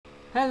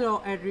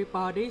Hello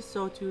everybody,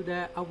 so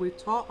today I will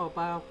talk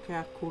about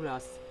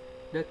calculus.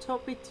 The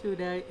topic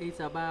today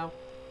is about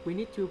we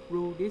need to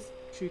prove this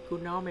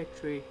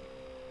trigonometry.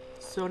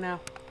 So now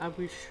I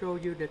will show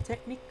you the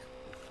technique.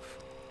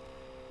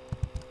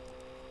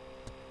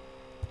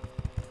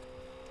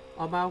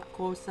 About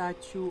cosine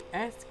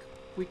 2x,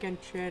 we can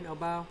change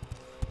about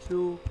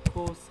 2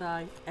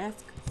 cosine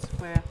x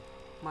squared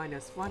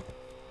minus 1.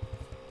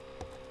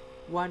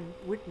 1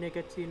 with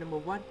negative number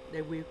 1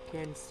 that will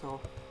cancel.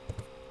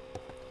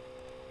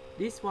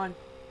 This one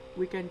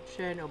we can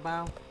change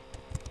about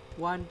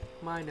 1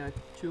 minus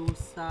 2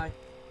 sine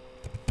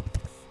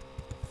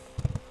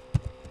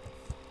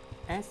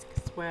x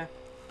squared.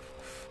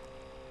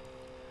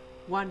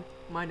 1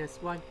 minus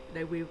 1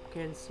 they will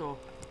cancel.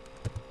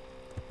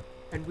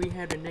 And we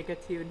have the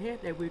negative in here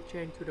that will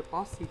change to the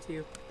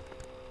positive.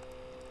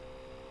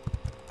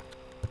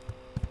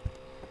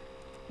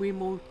 We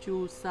move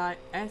 2 sine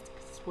x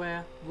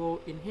squared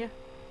go in here.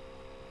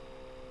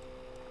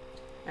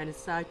 And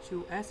sine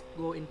 2x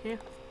go in here.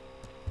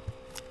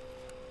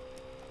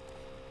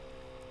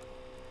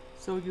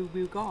 So you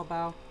will go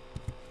about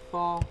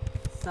 4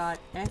 sine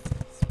x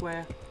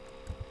squared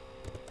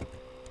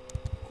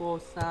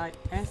cosine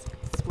x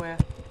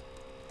squared,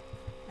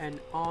 and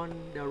on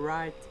the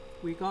right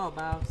we go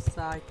about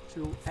sine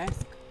 2x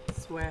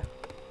squared.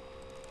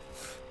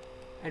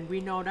 And we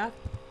know that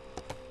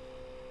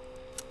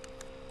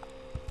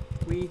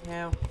we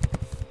have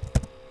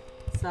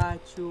sine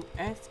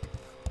 2x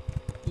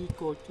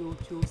equal to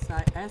 2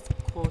 sine x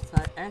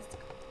cosine x.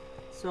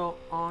 So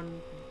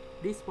on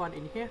this one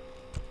in here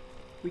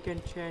we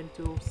can change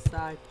to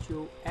sine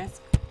 2x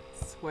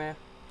squared,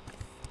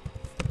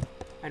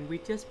 and we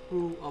just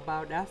prove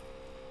about that.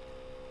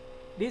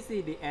 This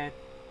is the end.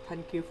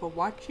 Thank you for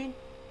watching.